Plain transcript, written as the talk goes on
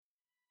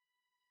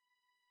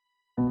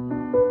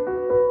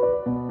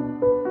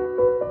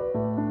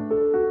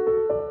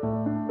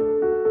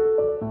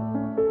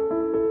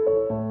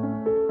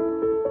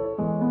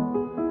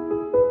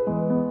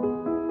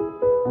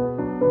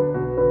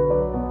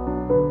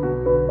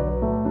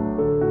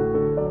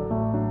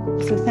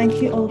So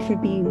thank you all for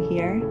being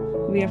here.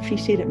 We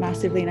appreciate it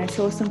massively. And I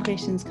saw some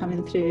questions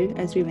coming through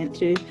as we went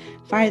through.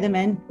 Fire them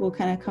in. We'll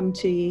kind of come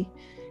to you.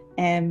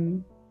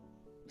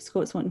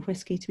 Scott's wanting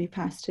whiskey to be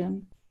passed to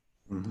him.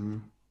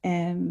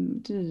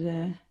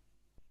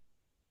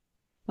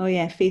 Oh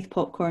yeah, Faith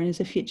Popcorn is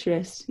a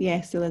futurist.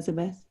 Yes,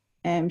 Elizabeth.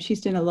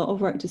 She's doing a lot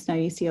of work just now.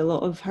 You see a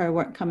lot of her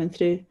work coming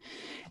through.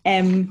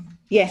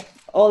 Yeah,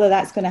 all of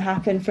that's going to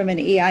happen from an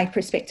AI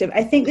perspective.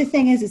 I think the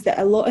thing is that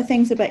a lot of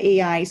things about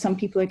AI, some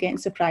people are getting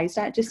surprised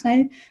at just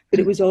now, but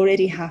it was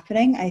already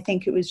happening. I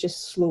think it was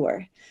just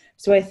slower.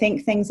 So I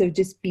think things have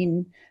just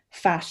been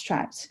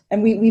fast-tracked.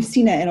 And we've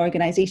seen it in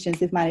organisations.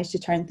 They've managed to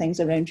turn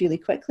things around really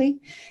quickly.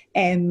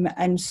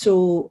 And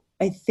so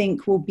I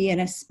think we'll be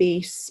in a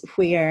space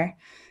where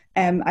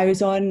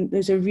there's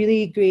a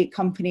really great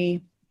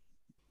company,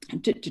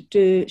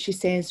 she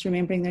says,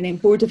 remembering their name,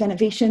 Board of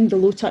Innovation, the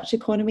Low Touch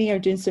Economy, are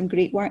doing some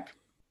great work.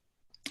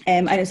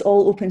 And it's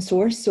all open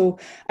source. So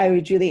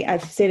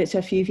I've said it to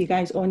a few of you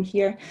guys on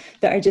here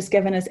that are just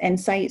giving us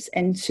insights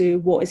into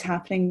what is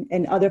happening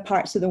in other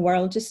parts of the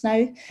world just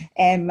now.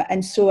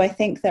 And so I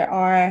think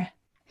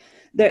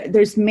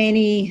there's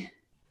many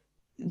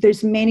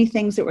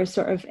things that were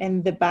sort of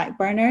in the back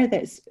burner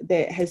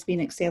that has been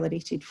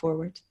accelerated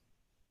forward.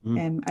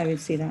 I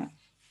would say that.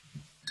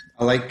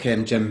 I like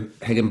Jim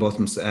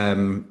Higginbotham's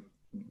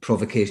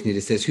provocation here. He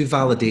says, who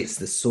validates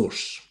the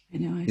source? I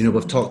know.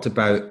 We've talked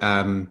about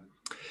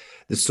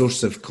the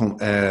source of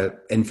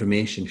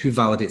information. Who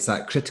validates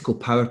that? Critical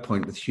power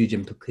point with huge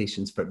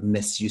implications for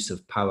misuse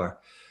of power.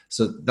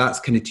 So that's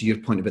kind of to your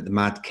point about the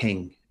Mad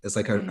King. It's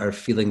like our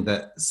feeling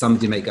that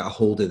somebody might get a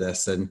hold of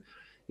this. And,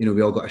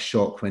 we all got a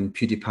shock when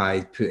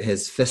PewDiePie put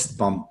his fist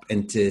bump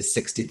into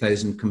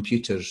 60,000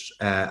 computers,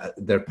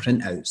 their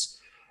printouts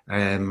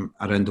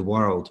around the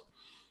world.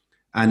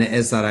 And it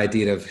is that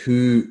idea of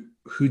who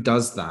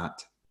does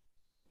that,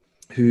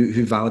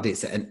 who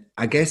validates it. And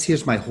I guess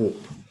here's my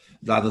hope,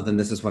 rather than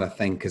this is what I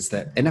think, is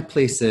that in a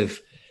place of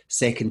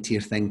second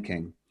tier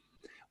thinking,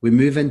 we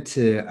move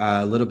into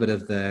a little bit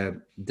of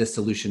the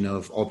dissolution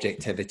of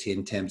objectivity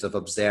in terms of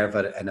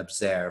observer and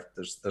observed.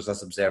 There's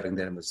us observing,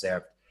 then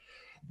observed.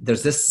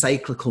 There's this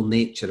cyclical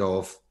nature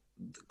of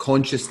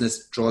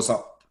consciousness draws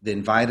up the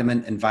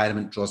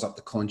environment draws up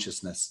the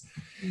consciousness.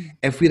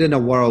 If we're in a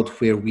world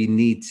where we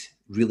need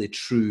really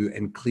true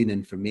and clean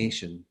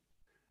information,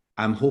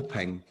 I'm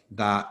hoping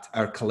that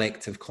our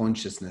collective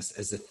consciousness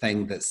is the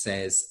thing that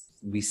says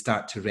we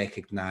start to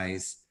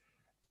recognize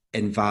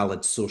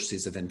invalid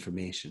sources of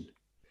information.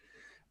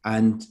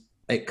 And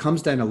it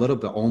comes down a little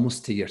bit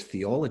almost to your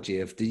theology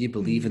of, do you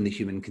believe in the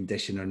human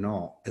condition or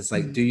not? It's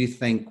like, do you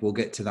think we'll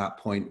get to that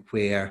point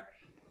where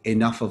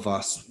enough of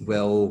us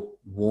will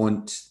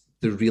want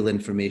the real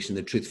information,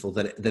 the truthful,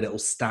 that it will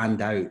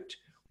stand out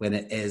when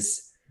it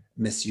is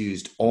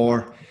misused?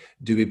 Or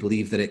do we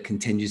believe that it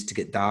continues to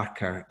get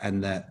darker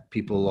and that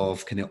people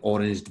of kind of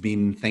orange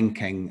beam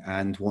thinking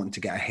and wanting to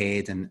get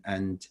ahead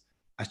and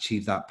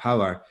achieve that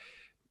power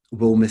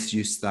will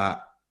misuse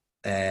that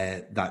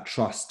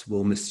trust,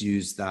 will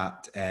misuse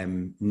that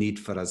need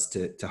for us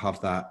to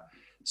have that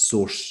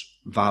source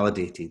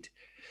validated?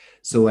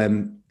 So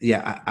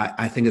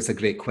I think it's a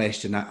great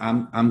question.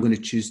 I'm going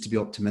to choose to be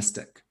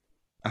optimistic.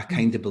 I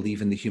kind of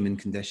believe in the human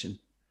condition.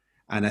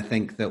 And I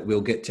think that we'll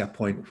get to a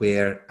point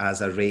where,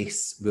 as a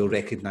race, we'll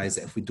recognize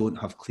that if we don't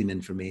have clean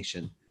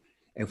information,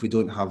 if we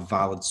don't have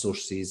valid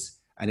sources,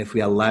 and if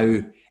we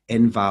allow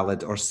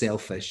invalid or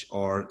selfish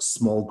or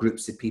small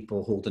groups of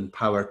people holding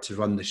power to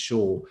run the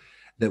show,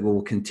 that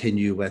we'll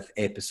continue with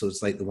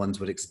episodes like the ones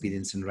we're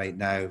experiencing right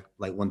now,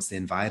 like once the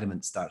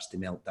environment starts to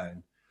melt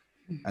down.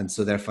 And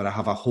so therefore, I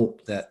have a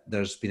hope that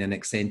there's been an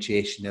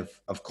accentuation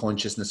of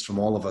consciousness from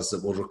all of us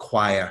that will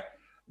require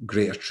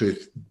greater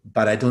truth.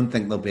 But I don't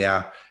think there'll be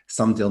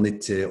somebody will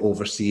need to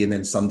oversee and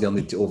then somebody will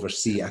need to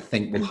oversee. I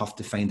think we'll have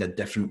to find a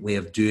different way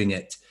of doing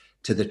it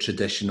to the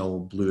traditional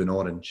blue and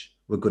orange.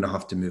 We're going to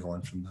have to move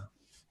on from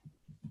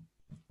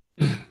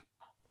that.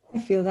 I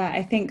feel that.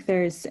 I think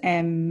there's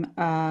an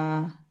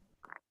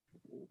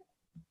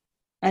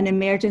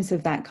emergence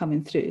of that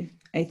coming through.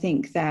 I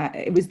think that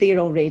it was there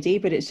already,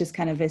 but it's just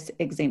kind of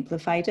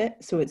exemplified it.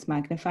 So it's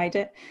magnified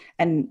it.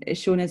 And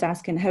Shona's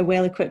asking, how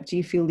well equipped do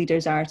you feel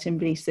leaders are to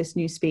embrace this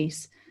new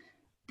space,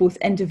 both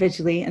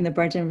individually and the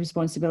burden of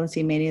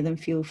responsibility many of them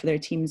feel for their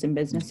teams and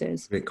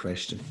businesses? Great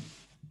question.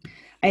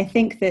 I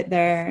think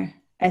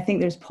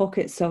there's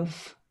pockets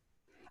of,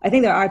 I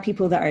think there are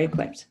people that are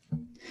equipped.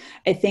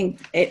 I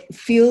think it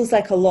feels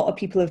like a lot of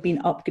people have been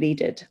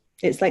upgraded.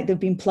 It's like they've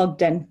been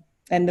plugged in.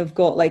 And they've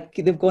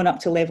gone up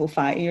to level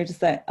 5, and you're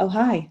just like, oh,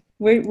 hi,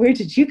 where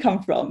did you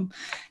come from?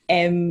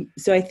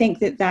 So I think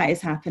that is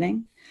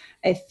happening.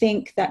 I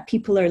think that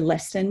people are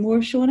listening more,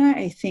 Shona.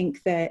 I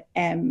think that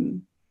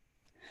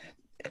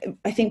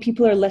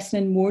people are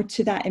listening more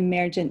to that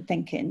emergent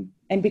thinking.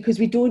 And because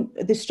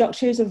the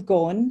structures have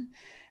gone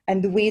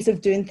and the ways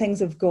of doing things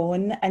have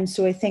gone. And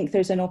so I think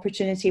there's an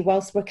opportunity,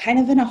 whilst we're kind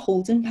of in a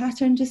holding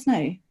pattern just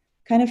now,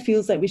 kind of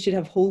feels like we should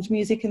have hold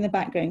music in the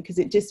background, because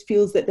it just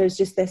feels that there's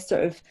just this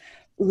sort of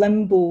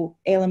limbo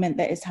element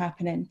that is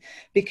happening,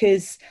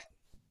 because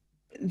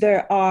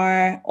there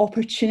are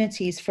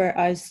opportunities for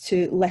us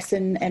to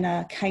listen in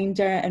a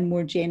kinder and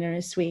more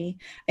generous way.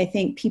 I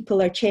think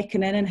people are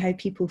checking in on how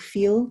people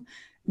feel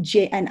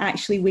and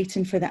actually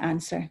waiting for the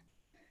answer.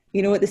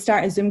 You know, at the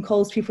start of Zoom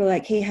calls, people are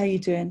like, hey, how you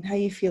doing? How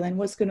you feeling?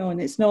 What's going on?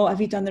 It's not,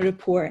 have you done the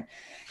report?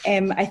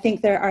 I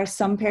think there are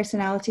some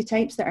personality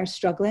types that are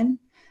struggling.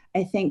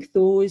 I think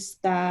those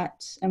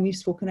that, and we've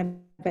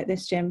spoken about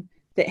this, Jim,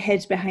 that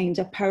hid behind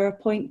a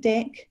PowerPoint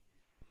deck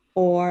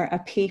or a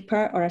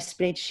paper or a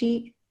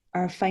spreadsheet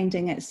are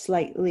finding it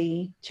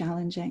slightly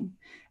challenging.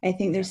 I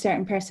think there's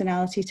certain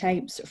personality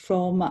types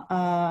from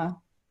that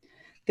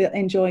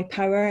enjoy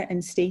power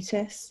and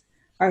status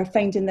are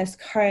finding this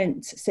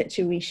current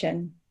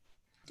situation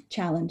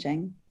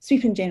challenging.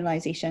 Sweeping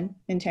generalization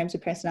in terms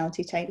of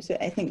personality types, so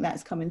I think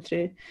that's coming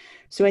through.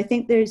 So I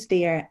think there's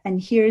there,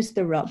 and here's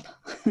the rub.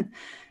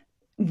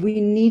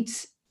 we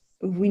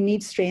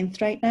need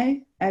strength right now.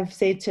 I've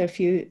said to a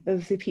few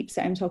of the peeps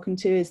that I'm talking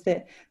to is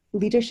that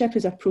leadership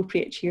is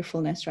appropriate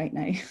cheerfulness right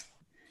now.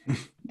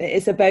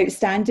 It's about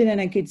standing in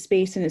a good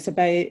space, and it's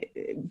about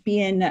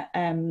being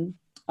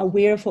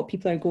aware of what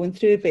people are going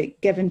through, but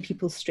giving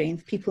people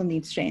strength. People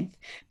need strength,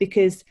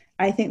 because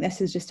I think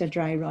this is just a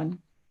dry run.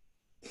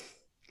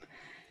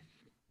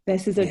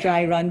 This is a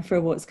dry run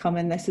for what's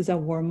coming. This is a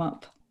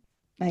warm-up.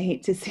 I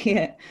hate to say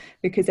it,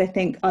 because I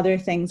think other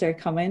things are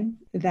coming,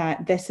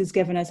 that this has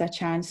given us a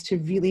chance to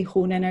really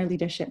hone in our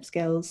leadership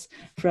skills,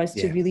 for us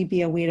to really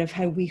be aware of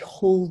how we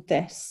hold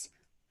this,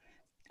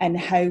 and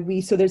how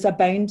we, so there's a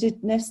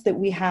boundedness that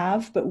we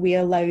have, but we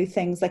allow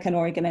things like an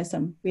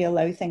organism, we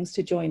allow things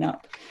to join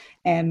up.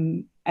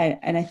 And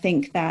I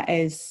think that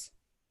is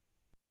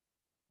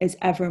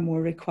ever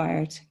more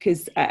required,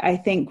 because I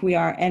think we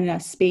are in a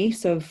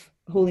space of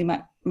holy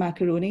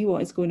macaroni,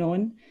 what is going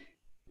on,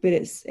 but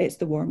it's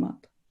the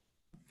warm-up.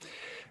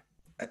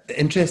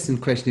 Interesting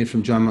question here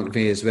from John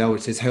McVeigh as well,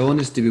 which says, how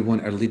honest do we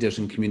want our leaders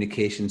in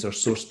communications or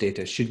source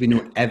data? Should we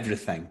know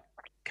everything?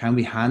 Can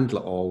we handle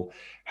it all?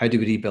 How do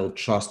we rebuild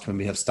trust when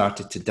we have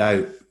started to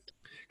doubt?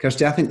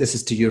 Kirsty, I think this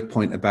is to your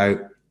point about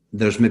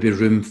there's maybe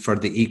room for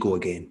the ego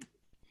again.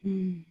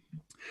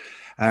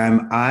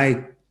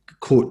 I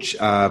coach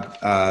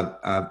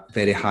a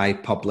very high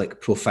public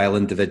profile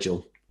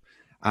individual.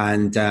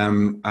 And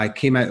I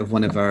came out of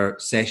one of our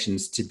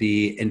sessions to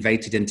be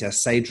invited into a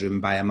side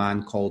room by a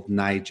man called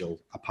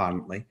Nigel,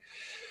 apparently,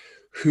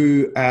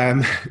 who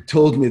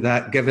told me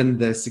that given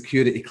the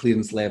security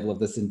clearance level of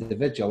this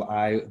individual,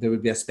 there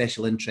would be a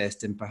special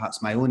interest in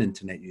perhaps my own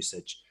internet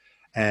usage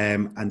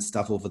and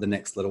stuff over the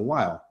next little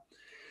while.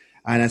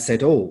 And I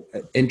said, oh,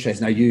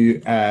 interesting.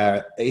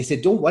 He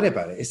said, don't worry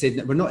about it. He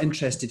said, we're not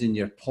interested in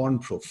your porn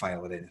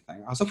profile or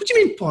anything. I was like, what do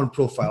you mean porn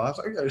profile? I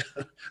was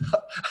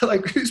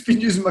like, who's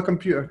been using my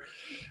computer?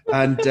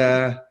 And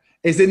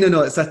he said,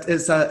 no, it's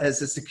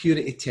a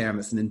security term.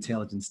 It's an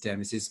intelligence term.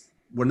 He says,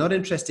 we're not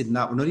interested in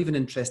that. We're not even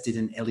interested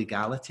in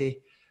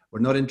illegality. We're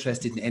not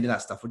interested in any of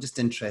that stuff. We're just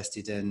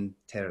interested in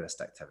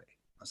terrorist activity.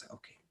 I was like,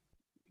 okay.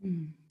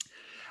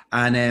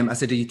 And I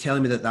said, are you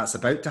telling me that that's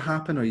about to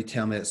happen, or are you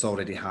telling me it's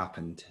already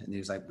happened? And he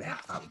was like, well,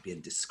 that would be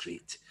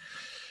indiscreet.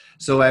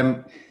 So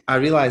I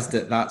realized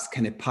that that's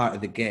kind of part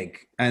of the gig.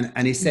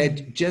 And he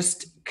said,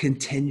 just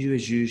continue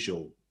as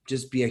usual.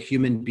 Just be a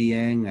human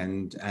being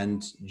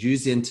and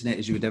use the internet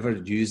as you would ever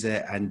use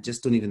it, and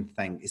just don't even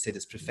think. He said,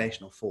 it's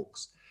professional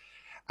folks.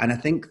 And I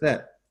think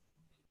that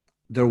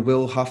there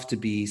will have to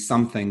be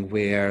something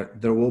where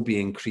there will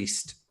be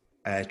increased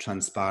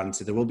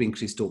transparency, there will be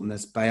increased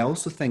openness, but I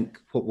also think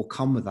what will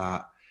come with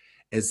that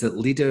is that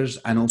leaders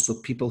and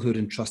also people who are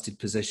in trusted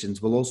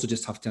positions will also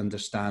just have to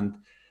understand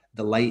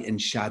the light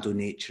and shadow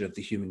nature of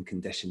the human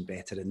condition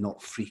better and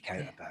not freak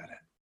out about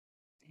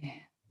it.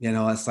 You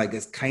know, it's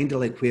kind of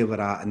like where we're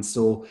at. And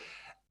so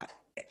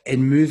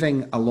in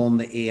moving along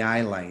the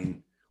AI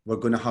line, we're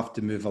going to have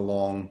to move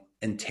along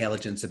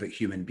intelligence about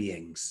human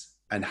beings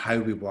and how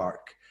we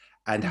work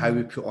and how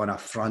we put on a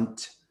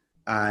front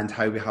and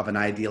how we have an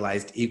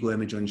idealized ego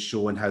image on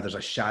show and how there's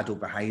a shadow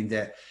behind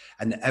it.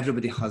 And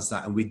everybody has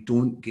that, and we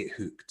don't get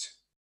hooked.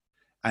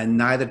 And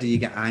neither do you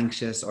get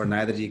anxious or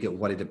neither do you get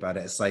worried about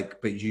it. It's like,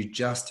 but you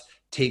just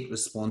take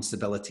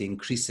responsibility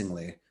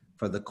increasingly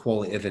for the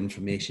quality of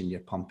information you're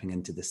pumping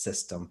into the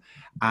system.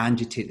 And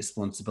you take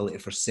responsibility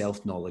for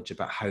self-knowledge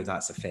about how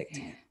that's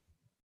affecting you.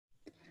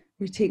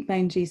 We take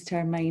boundaries to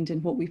our mind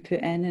and what we put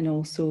in. And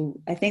also,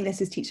 I think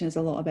this is teaching us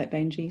a lot about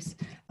boundaries,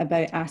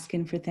 about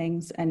asking for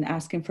things and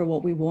asking for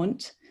what we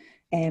want,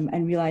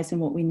 and realizing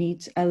what we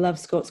need. I love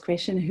Scott's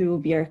question, who will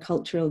be our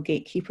cultural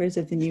gatekeepers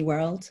of the new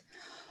world?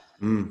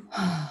 You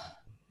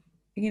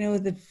know,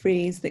 the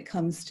phrase that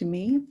comes to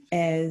me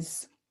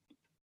is,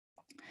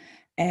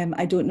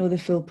 I don't know the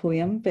full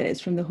poem, but it's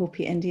from the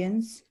Hopi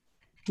Indians.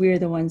 We're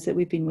the ones that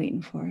we've been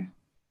waiting for.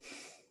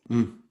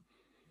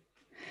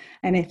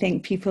 And I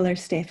think people are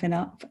stepping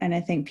up, and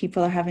I think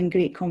people are having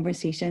great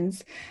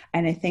conversations.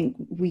 And I think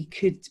we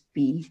could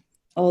be,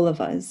 all of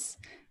us,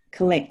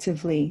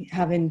 collectively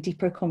having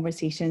deeper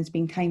conversations,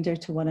 being kinder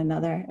to one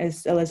another.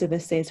 As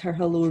Elizabeth says, her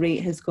hello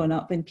rate has gone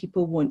up and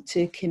people want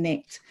to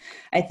connect.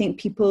 I think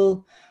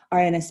people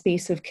are in a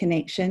space of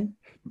connection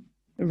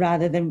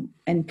rather than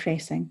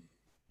impressing.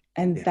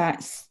 And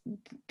that's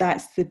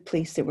the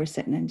place that we're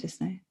sitting in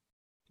just now.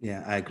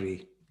 Yeah, I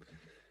agree.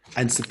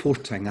 And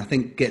supporting, I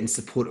think getting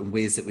support in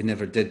ways that we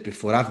never did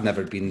before. I've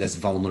never been this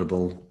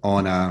vulnerable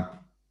on a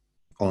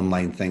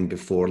online thing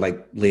before,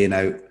 like laying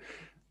out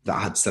that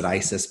I had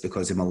psoriasis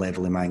because of my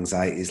level of my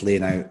anxieties,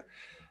 laying out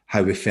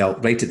how we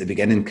felt right at the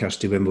beginning,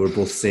 Kirsty, when we were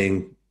both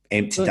saying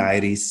empty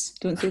diaries.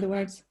 Don't say the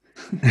words.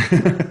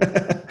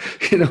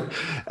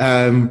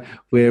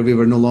 Where we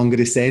were no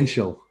longer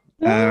essential.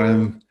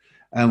 And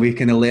we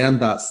kind of learned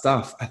that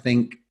stuff, I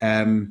think.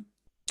 And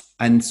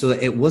so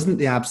it wasn't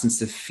the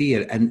absence of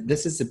fear. And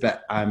this is the bit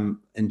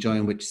I'm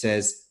enjoying, which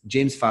says,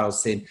 James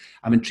Farrell's saying,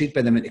 I'm intrigued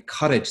by the amount of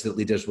courage that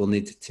leaders will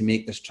need to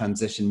make this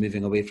transition,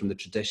 moving away from the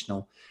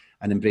traditional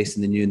and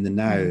embracing the new and the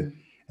now.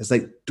 It's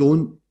like,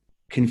 don't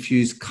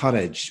confuse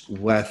courage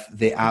with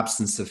the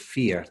absence of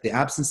fear. The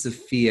absence of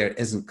fear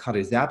isn't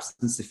courage. The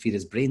absence of fear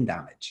is brain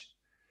damage.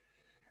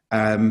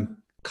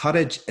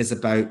 Courage is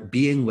about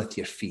being with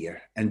your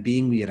fear and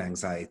being with your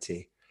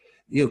anxiety.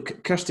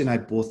 Kirsty and I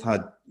both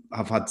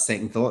have had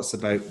second thoughts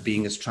about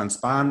being as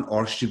transparent,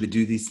 or should we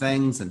do these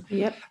things? And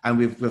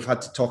we've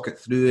had to talk it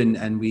through,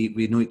 and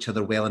we know each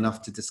other well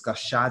enough to discuss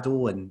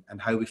shadow and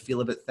how we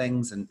feel about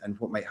things and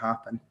what might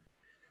happen.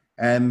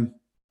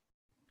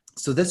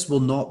 So this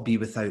will not be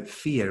without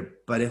fear,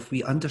 but if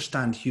we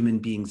understand human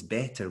beings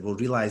better, we'll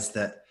realize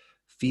that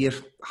fear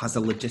has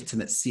a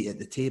legitimate seat at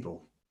the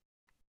table.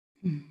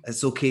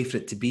 It's okay for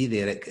it to be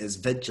there. It's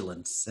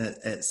vigilance.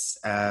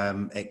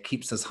 It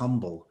keeps us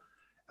humble.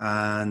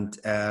 And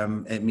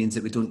it means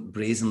that we don't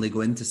brazenly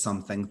go into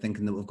something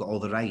thinking that we've got all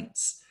the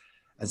rights.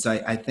 And so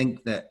I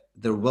think that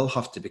there will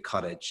have to be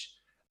courage,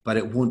 but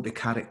it won't be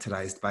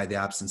characterized by the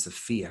absence of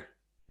fear.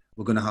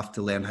 We're going to have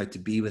to learn how to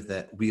be with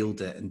it, wield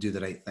it, and do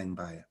the right thing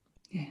by it.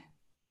 Yeah.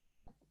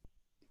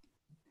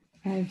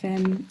 I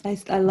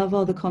love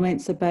all the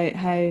comments about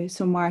how,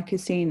 so Mark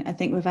is saying, I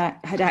think we've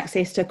had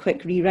access to a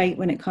quick rewrite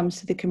when it comes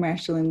to the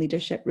commercial and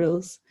leadership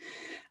rules.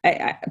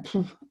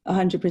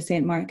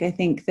 100%, Mark. I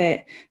think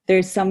that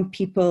there's some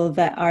people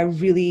that are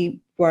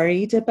really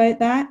worried about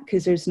that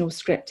because there's no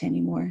script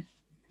anymore.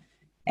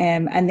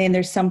 And then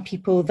there's some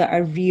people that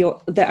are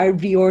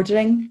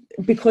reordering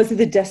because of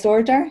the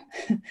disorder.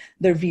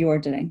 They're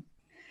reordering,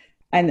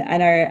 and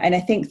I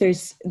think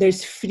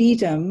there's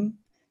freedom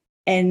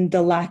in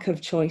the lack of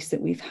choice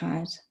that we've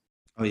had.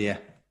 Oh yeah.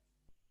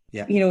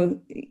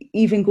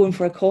 Even going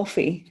for a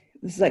coffee.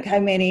 It's like how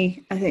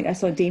many? I think I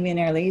saw Damien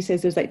earlier. He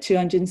says there's like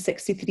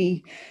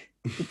 263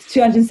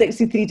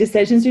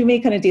 decisions we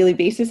make on a daily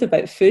basis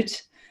about food.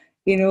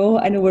 I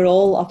know we're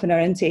all up in our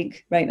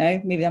intake right now.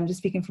 Maybe I'm just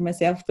speaking for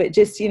myself, but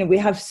just, we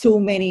have so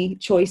many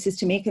choices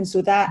to make. And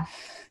so that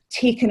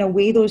taking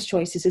away those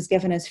choices has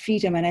given us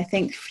freedom. And I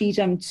think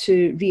freedom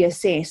to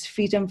reassess,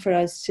 freedom for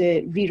us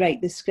to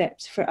rewrite the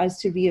script, for us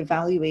to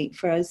reevaluate,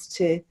 for us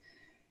to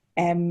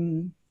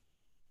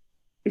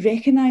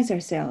recognize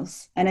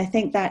ourselves. And I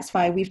think that's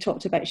why we've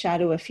talked about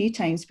shadow a few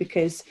times,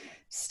 because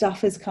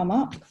stuff has come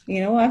up.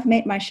 I've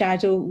met my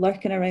shadow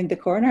lurking around the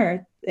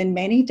corner in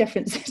many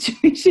different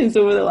situations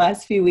over the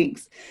last few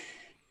weeks.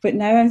 But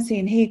now I'm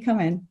saying, hey, come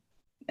in,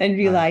 and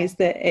realize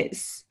that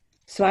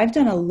so I've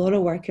done a lot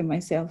of work in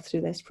myself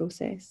through this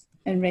process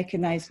and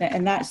recognizing it.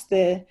 And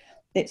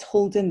it's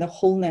holding the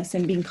wholeness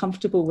and being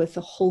comfortable with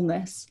the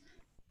wholeness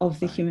of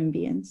the human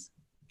beings.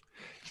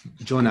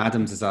 John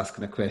Adams is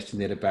asking a question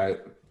there about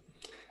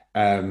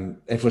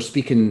if we're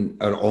speaking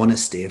our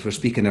honesty, if we're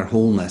speaking our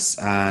wholeness,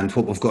 and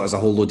what we've got is a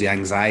whole load of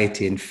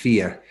anxiety and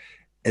fear,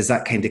 is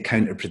that kind of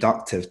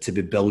counterproductive to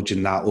be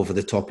bilging that over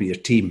the top of your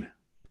team?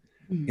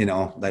 Letting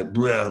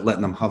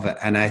them have it.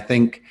 And I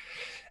think,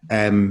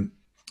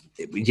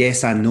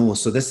 yes and no.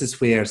 So this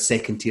is where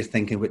second tier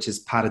thinking, which is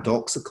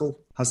paradoxical,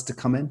 has to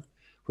come in,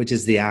 which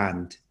is the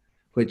and,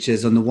 which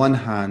is, on the one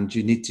hand,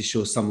 you need to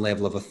show some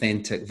level of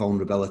authentic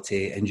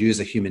vulnerability and you as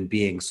a human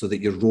being so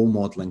that you're role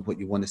modeling what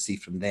you want to see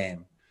from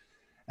them.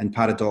 And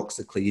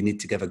paradoxically, you need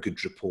to give a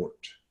good report.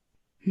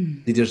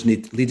 Leaders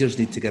need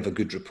to give a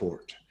good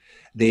report.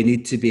 They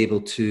need to be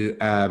able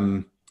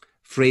to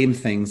frame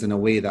things in a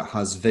way that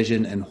has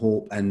vision and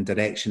hope and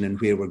direction and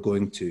where we're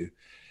going to.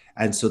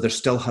 And so there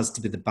still has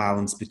to be the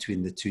balance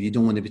between the two. You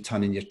don't want to be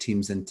turning your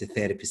teams into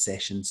therapy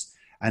sessions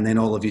and then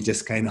all of you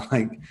just kind of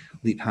like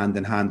leap hand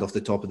in hand off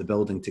the top of the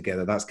building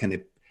together. That's kind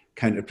of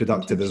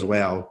counterproductive as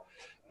well.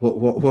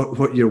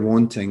 What you're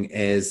wanting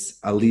is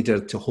a leader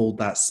to hold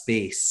that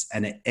space,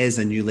 and it is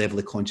a new level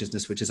of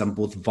consciousness, which is I'm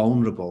both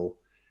vulnerable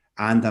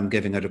and I'm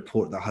giving a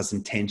report that has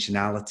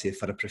intentionality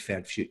for a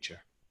preferred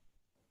future.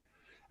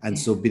 And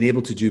so being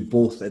able to do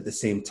both at the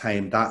same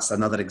time, that's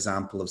another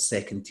example of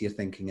second tier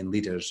thinking in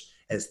leaders.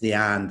 It's the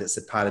and, it's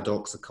a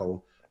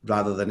paradoxical,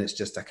 rather than it's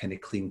just a kind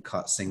of clean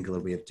cut singular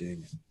way of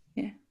doing it.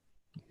 Yeah.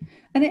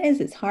 And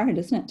it's hard,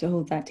 isn't it, to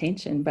hold that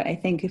tension? But I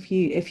think if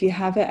you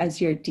have it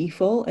as your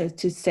default is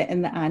to sit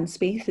in the and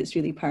space, it's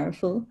really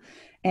powerful.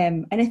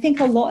 And I think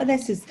a lot of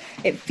this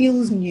it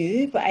feels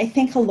new, but I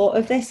think a lot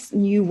of this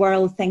new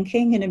world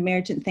thinking and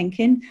emergent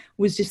thinking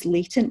was just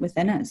latent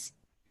within us.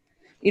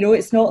 You know,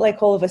 it's not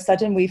like all of a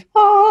sudden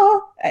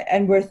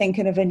and we're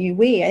thinking of a new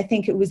way. I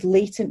think it was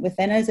latent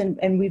within us,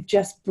 and we've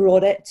just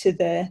brought it to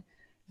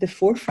the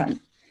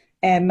forefront.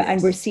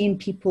 And we're seeing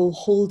people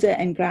hold it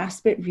and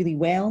grasp it really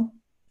well.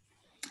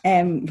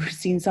 We're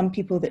seeing some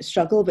people that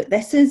struggle, but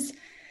this is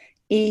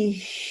a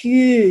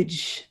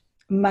huge,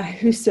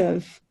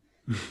 massive,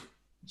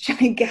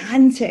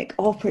 gigantic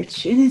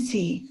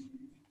opportunity.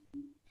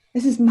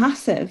 This is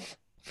massive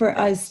for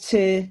us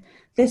to,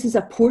 this is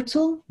a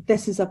portal,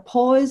 this is a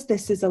pause,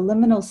 this is a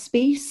liminal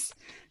space,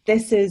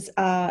 this is,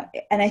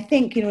 and I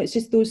think, you know, it's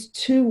just those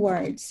two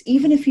words,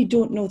 even if you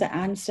don't know the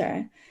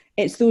answer,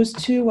 it's those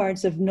two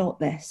words of not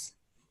this.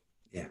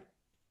 Yeah.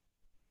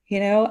 You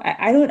know,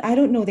 I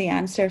don't know the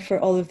answer for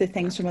all of the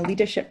things from a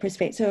leadership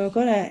perspective. I've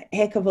got a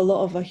heck of a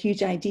lot of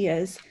huge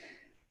ideas,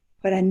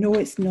 but I know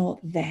it's not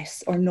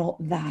this or not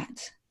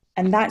that.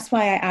 And that's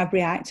why I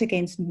react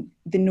against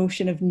the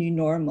notion of new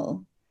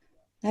normal.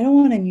 I don't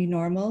want a new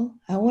normal.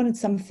 I wanted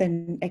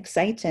something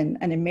exciting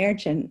and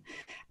emergent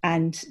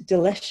and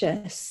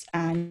delicious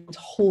and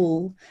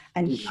whole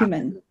and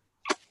human.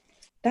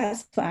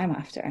 That's what I'm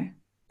after.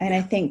 And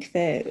I think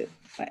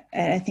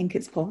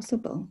it's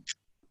possible.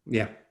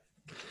 Yeah.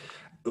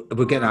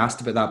 We're getting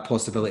asked about that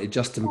possibility.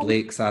 Justin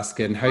Blake's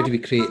asking, how do we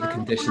create the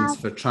conditions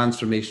for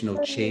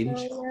transformational change?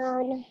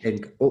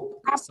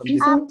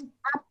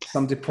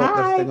 Somebody put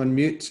their thing on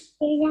mute.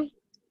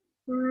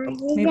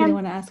 Maybe they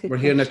want to ask a We're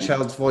question. hearing a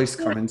child's voice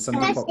coming.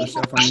 Somebody put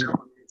themselves on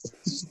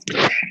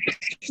mute.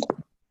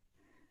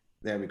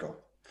 There we go.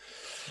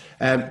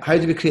 How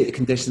do we create the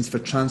conditions for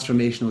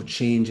transformational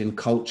change in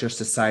culture,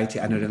 society,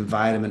 and our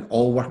environment,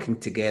 all working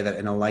together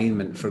in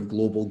alignment for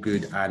global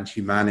good and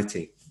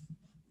humanity?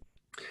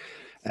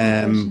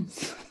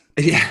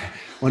 Yeah,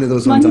 one of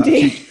those ones.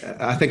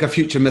 I think a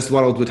future Miss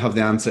World would have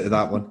the answer to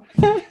that one.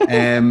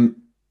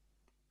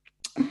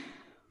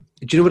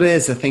 Do you know what it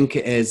is? I think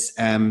it is.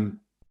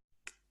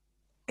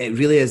 It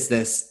really is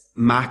this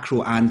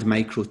macro and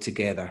micro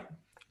together.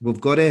 We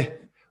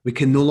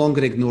can no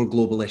longer ignore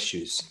global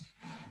issues,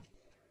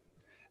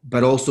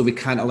 but also we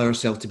can't allow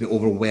ourselves to be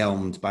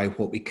overwhelmed by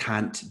what we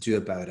can't do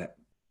about it.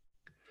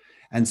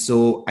 And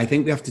so I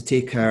think we have to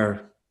take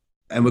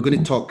and we're going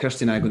to talk,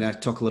 Kirsty and I are going to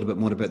talk a little bit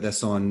more about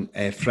this on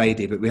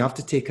Friday, but we have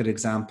to take our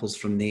examples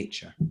from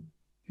nature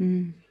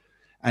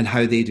and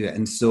how they do it.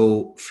 And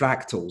so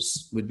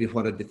fractals would be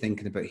what I'd be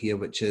thinking about here,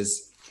 which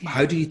is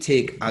how do you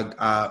take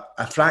a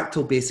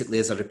fractal basically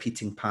is a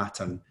repeating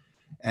pattern.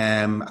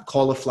 A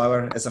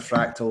cauliflower is a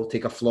fractal.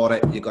 Take a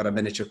floret, you've got a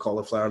miniature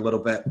cauliflower, a little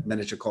bit,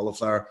 miniature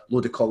cauliflower,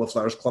 load of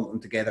cauliflowers, clump them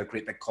together,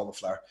 great big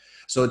cauliflower.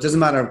 So it doesn't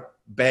matter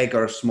big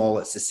or small,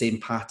 it's the same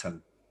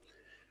pattern.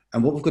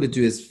 And what we've got to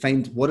do is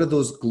find what are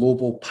those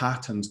global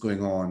patterns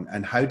going on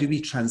and how do we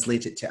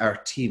translate it to our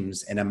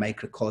teams in a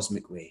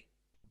microcosmic way?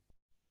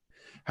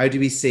 How do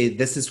we say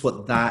this is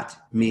what that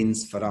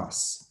means for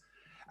us?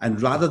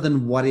 And rather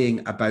than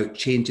worrying about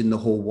changing the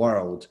whole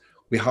world,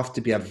 we have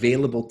to be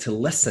available to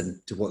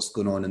listen to what's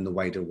going on in the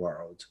wider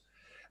world.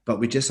 But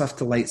we just have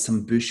to light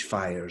some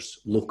bushfires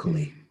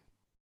locally.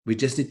 We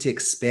just need to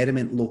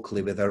experiment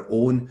locally with our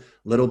own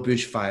little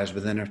bushfires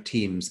within our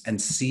teams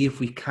and see if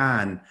we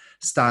can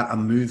start a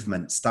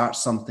movement, start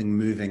something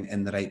moving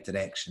in the right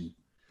direction.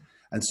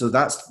 And so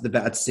that's the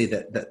bit I'd say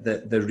that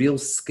the real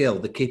skill,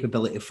 the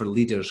capability for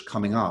leaders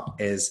coming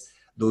up is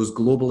those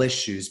global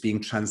issues being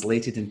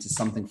translated into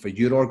something for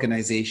your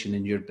organization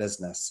and your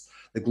business.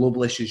 The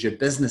global issues your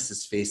business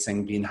is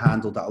facing being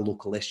handled at a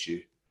local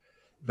issue.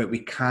 But we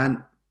can't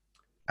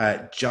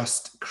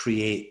just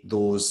create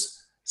those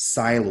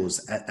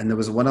silos. And there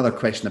was one other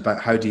question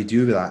about how do you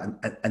do with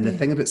that? And the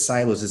thing about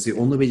silos is the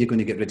only way you're going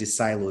to get rid of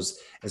silos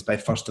is by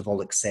first of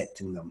all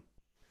accepting them.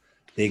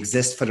 They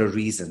exist for a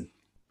reason.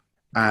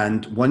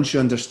 And once you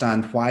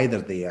understand why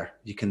they're there,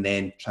 you can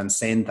then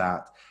transcend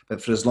that.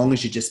 But for as long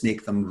as you just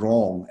make them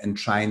wrong and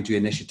try and do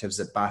initiatives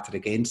that batter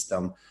against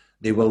them,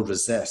 they will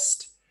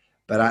resist.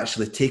 But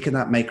actually taking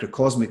that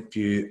microcosmic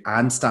view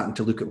and starting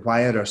to look at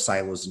why are our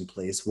silos in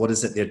place, what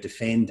is it they're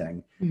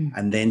defending,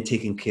 and then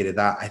taking care of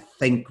that, I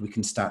think we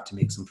can start to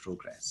make some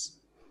progress.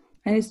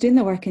 And it's doing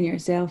the work in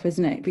yourself,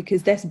 isn't it?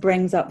 Because this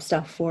brings up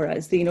stuff for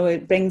us. You know,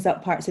 it brings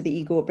up parts of the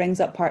ego, it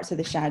brings up parts of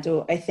the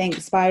shadow. I think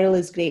Spiral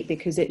is great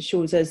because it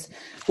shows us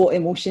what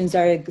emotions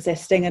are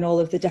existing in all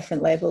of the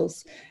different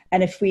levels.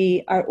 And if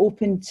we are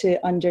open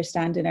to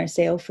understanding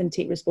ourselves and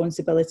take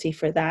responsibility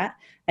for that,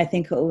 I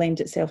think it will lend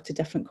itself to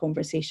different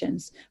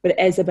conversations. But it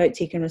is about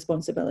taking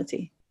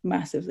responsibility,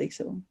 massively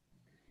so.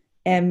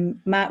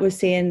 Matt was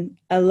saying,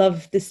 I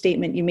love the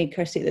statement you made,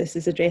 Kirsty, this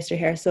is a dress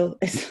rehearsal.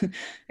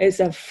 It's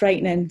a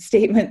frightening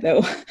statement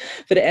though,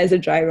 but it is a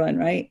dry run,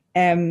 right?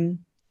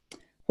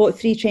 What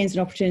 3 trends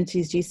and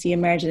opportunities do you see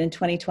emerging in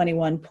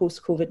 2021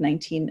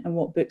 post-COVID-19 and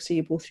what books are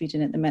you both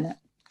reading at the minute?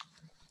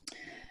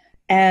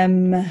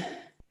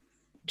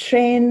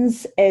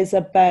 trends is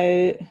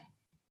about,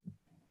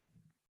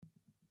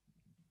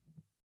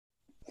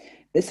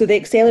 so the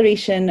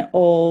acceleration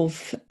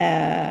of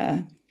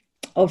AI,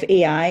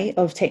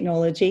 of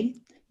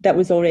technology that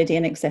was already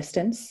in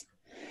existence.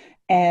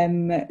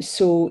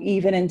 So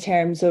even in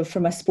terms of,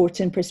 from a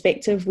sporting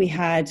perspective, we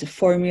had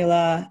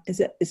Formula,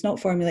 it's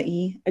not Formula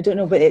E, I don't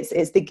know, but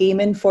it's the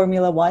gaming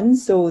Formula One.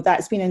 So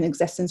that's been in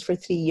existence for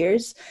 3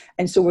 years.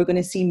 And so we're going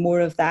to see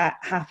more of that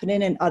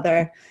happening in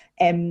other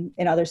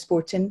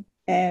sporting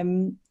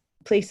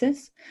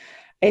places.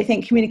 I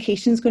think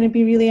communication is going to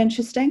be really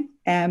interesting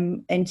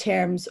in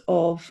terms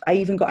of, I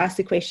even got asked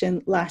the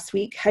question last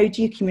week, how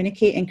do you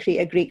communicate and create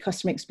a great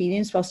customer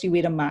experience whilst you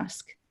wear a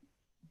mask?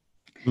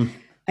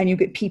 And you've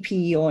got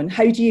PPE on?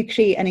 How do you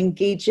create an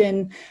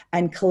engaging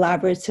and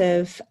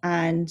collaborative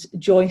and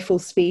joyful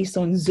space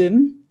on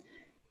Zoom?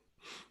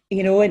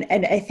 You know, and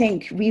I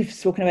think we've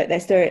spoken about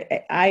this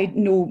there. I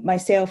know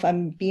myself,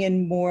 I'm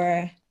using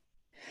more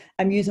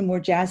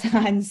jazz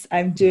hands.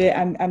 I'm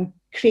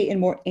creating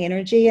more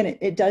energy, and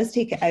it does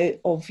take it out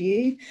of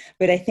you.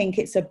 But I think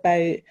it's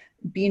about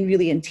being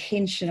really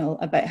intentional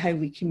about how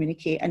we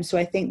communicate. And so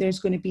I think there's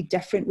going to be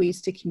different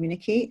ways to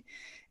communicate.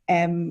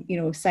 You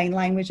know, sign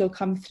language will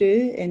come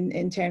through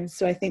in terms,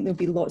 so I think there'll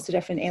be lots of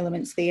different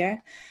elements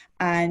there.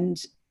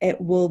 And it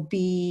will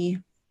be,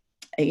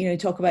 you know,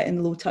 talk about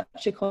in low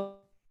touch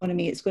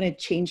economy, it's going to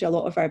change a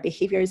lot of our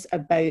behaviours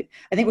about,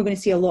 I think we're going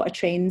to see a lot of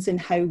trends in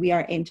how we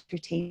are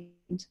entertained.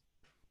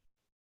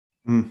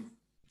 You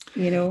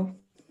know?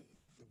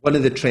 One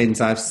of the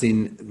trends I've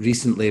seen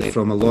recently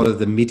from a lot of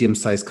the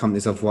medium-sized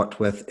companies I've worked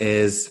with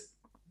is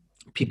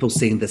people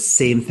saying the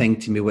same thing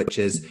to me, which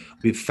is,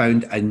 we've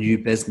found a new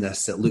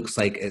business that looks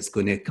like it's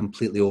going to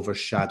completely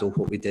overshadow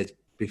what we did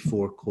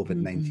before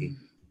COVID-19.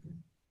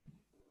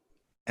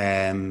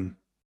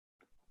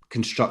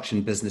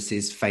 Construction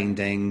businesses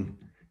finding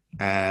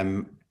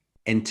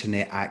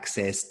internet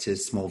access to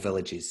small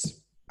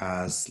villages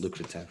as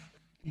lucrative.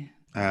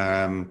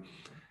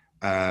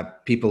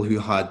 People who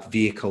had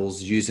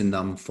vehicles using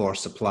them for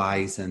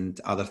supplies and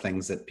other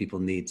things that people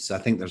need. So I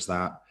think there's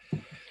that.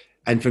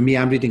 And for me,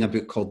 I'm reading a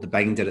book called The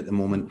Binder at the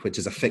moment, which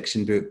is a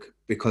fiction book,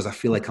 because I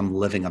feel like I'm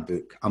living a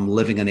book. I'm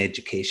living an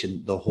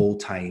education the whole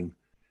time.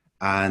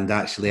 And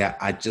actually,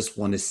 I just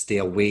want to stay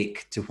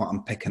awake to what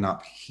I'm picking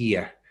up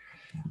here.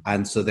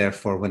 And so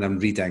therefore, when I'm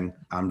reading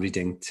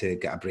to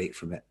get a break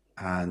from it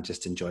and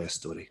just enjoy a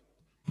story.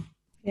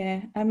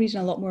 Yeah, I'm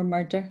reading a lot more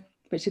murder,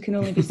 which can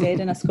only be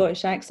said in a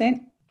Scottish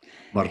accent.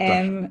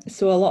 Murder.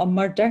 So a lot of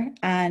murder,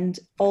 and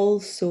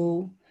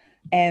also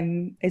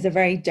is a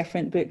very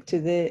different book to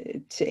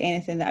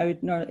anything that I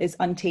would know is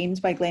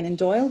Untamed by Glennon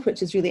Doyle,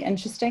 which is really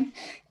interesting.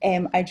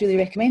 I'd really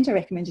recommend. I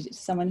recommended it to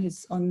someone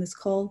who's on this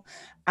call,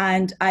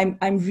 and I'm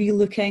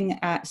re-looking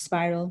at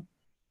Spiral.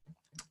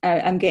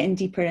 I'm getting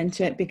deeper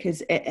into it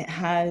because it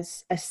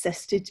has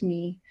assisted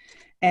me,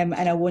 and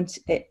I want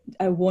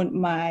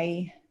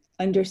my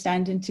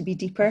understanding to be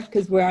deeper,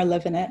 because we are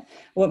living it. I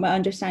want my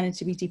understanding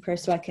to be deeper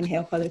so I can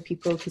help other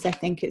people, because I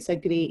think it's a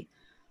great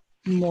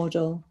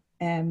model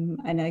and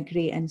a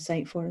great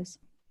insight for us.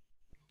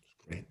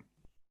 Great.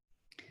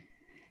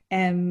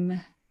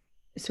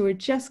 So we're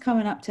just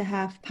coming up to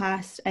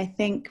past. I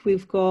think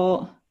we've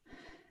got,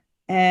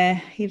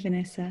 hey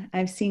Vanessa,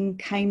 I've seen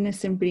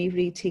kindness and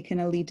bravery taking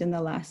a lead in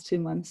the last 2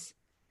 months.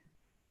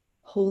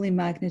 Holy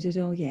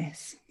Magnadiddle,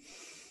 yes.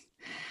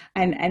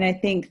 And I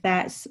think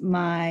that's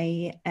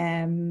my,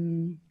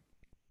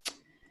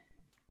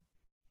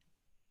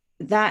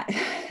 that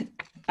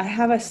I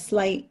have a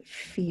slight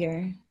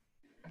fear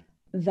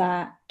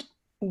that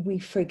we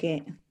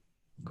forget,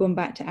 going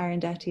back to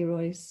Arundhati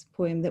Roy's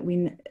poem, that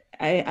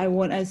I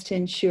want us to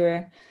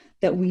ensure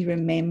that we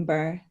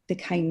remember the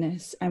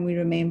kindness and we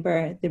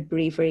remember the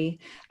bravery.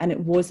 And it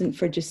wasn't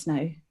for just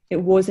now.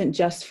 It wasn't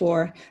just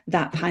for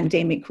that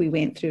pandemic we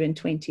went through in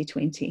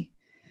 2020.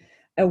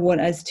 I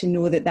want us to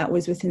know that that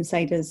was within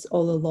inside us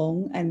all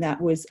along, and that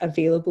was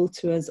available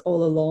to us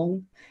all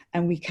along.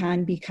 And we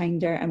can be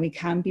kinder, and we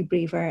can be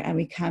braver, and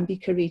we can be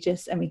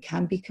courageous, and we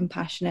can be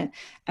compassionate,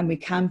 and we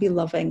can be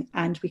loving,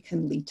 and we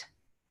can lead.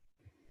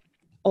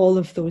 All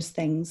of those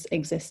things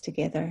exist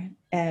together.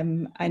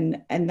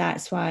 And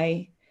that's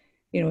why,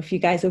 you know, if you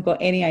guys have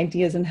got any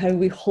ideas on how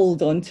we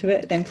hold on to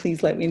it, then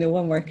please let me know.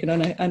 I'm working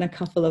on a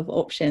couple of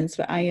options,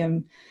 but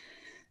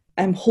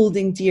I'm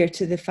holding dear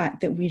to the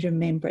fact that we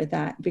remember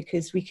that,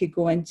 because we could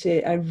go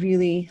into a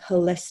really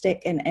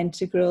holistic and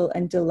integral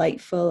and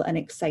delightful and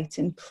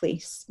exciting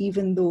place,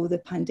 even though the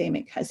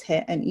pandemic has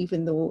hit and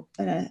even though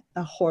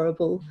a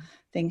horrible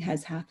thing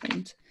has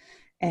happened.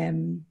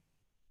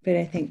 But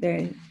I think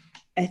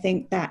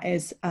that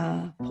is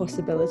a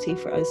possibility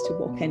for us to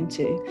walk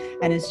into.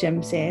 And as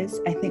Jim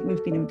says, I think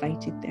we've been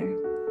invited there.